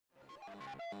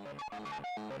Hello,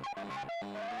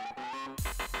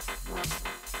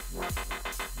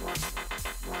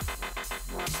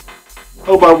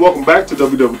 everybody. Welcome back to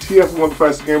WWTF, one of the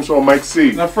fastest game show on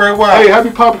MikeC. Not very well. Hey,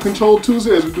 happy Pop and Control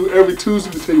Tuesday, as we do every Tuesday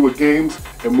to tell you what games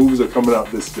and movies are coming out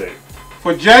this day.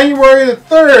 For January the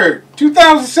 3rd,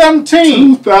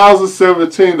 2017.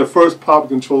 2017, the first Pop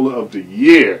controller of the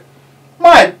year.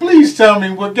 Mike, please tell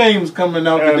me what game's coming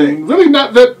out today. Really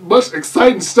not that much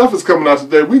exciting stuff is coming out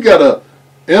today. We got a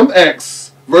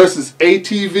MX versus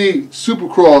ATV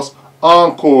Supercross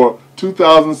Encore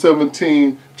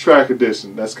 2017 Track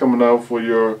Edition. That's coming out for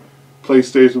your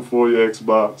PlayStation 4, your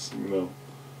Xbox. You know,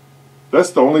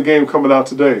 that's the only game coming out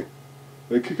today.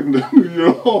 They're kicking the new year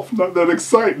off. Not that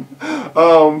exciting.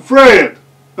 Fred,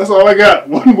 that's all I got.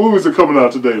 What movies are coming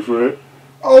out today, Fred?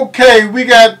 Okay, we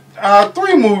got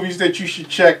 3 movies that you should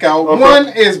check out. Okay. One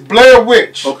is Blair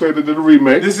Witch. Okay, they did a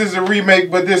remake. This is a remake,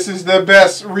 but this is the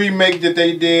best remake that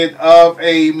they did of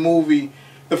a movie.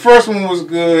 The first one was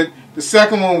good. The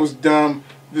second one was dumb.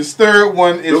 This third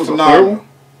one is phenomenal. One?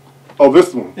 Oh,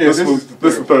 this one. Yeah, this is the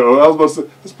third one. Oh, I was about to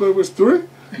say, this Blair Witch 3?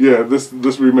 Yeah, this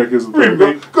remake is the third.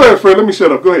 Remake. Go ahead, Fred. Let me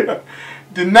shut up. Go ahead.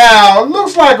 Now,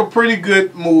 looks like a pretty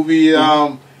good movie.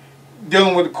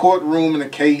 Dealing with the courtroom and the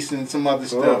case and some other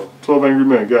stuff. 12 Angry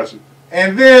Men. Gotcha.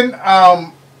 And then,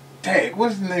 dang,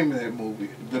 what's the name of that movie?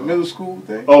 The middle school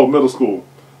thing? Oh, Middle School.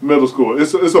 Middle School.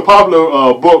 It's a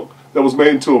popular book that was made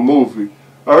into a movie.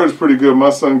 I heard it's pretty good.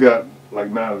 My son got like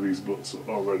 9 of these books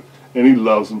already, and he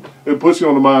loves them. It puts you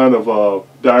on the mind of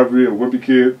Diary of a Wimpy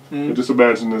Kid. And just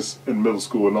imagine this in middle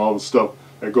school and all the stuff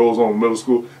that goes on in middle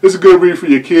school. It's a good read for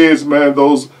your kids, man.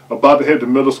 Those about to head to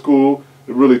middle school.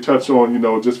 It really touch on, you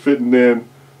know, just fitting in,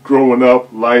 growing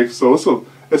up, life. So it's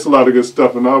a lot of good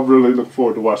stuff, and I really look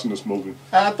forward to watching this movie.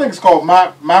 I think it's called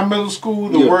My Middle School,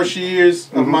 The Worst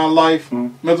Years of My Life.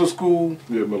 Middle School.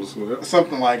 Yeah, middle school. Yeah.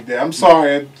 Something like that. I'm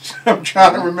sorry. I'm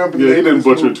trying to remember the name. Yeah, he didn't of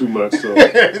this butcher movie. it too much, so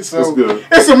That's good.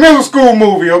 It's a middle school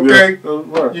movie, okay? Yeah,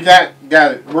 right. You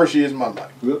got it. Worst Years of My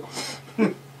Life.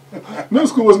 Yeah. Middle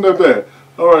school wasn't that bad.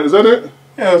 All right, is that it?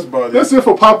 Yeah, that's about it. That's it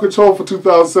for Pop Control for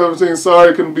 2017.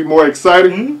 Sorry it couldn't be more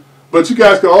exciting. But you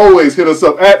guys can always hit us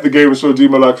up at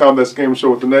thagamersshow@gmail.com. That's the Gamer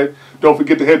Show with the name. Don't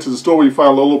forget to head to the store where you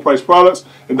find low price products.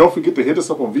 And don't forget to hit us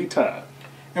up on vTime.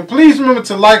 And please remember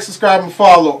to like, subscribe, and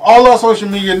follow all our social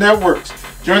media networks.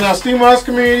 Join our Steam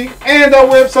community and our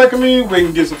website community where you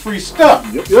can get some free stuff.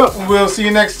 Yep. And we'll see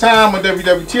you next time on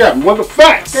WWTF. You want the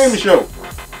facts? Gamer Show.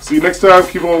 See you next time.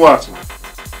 Keep on watching.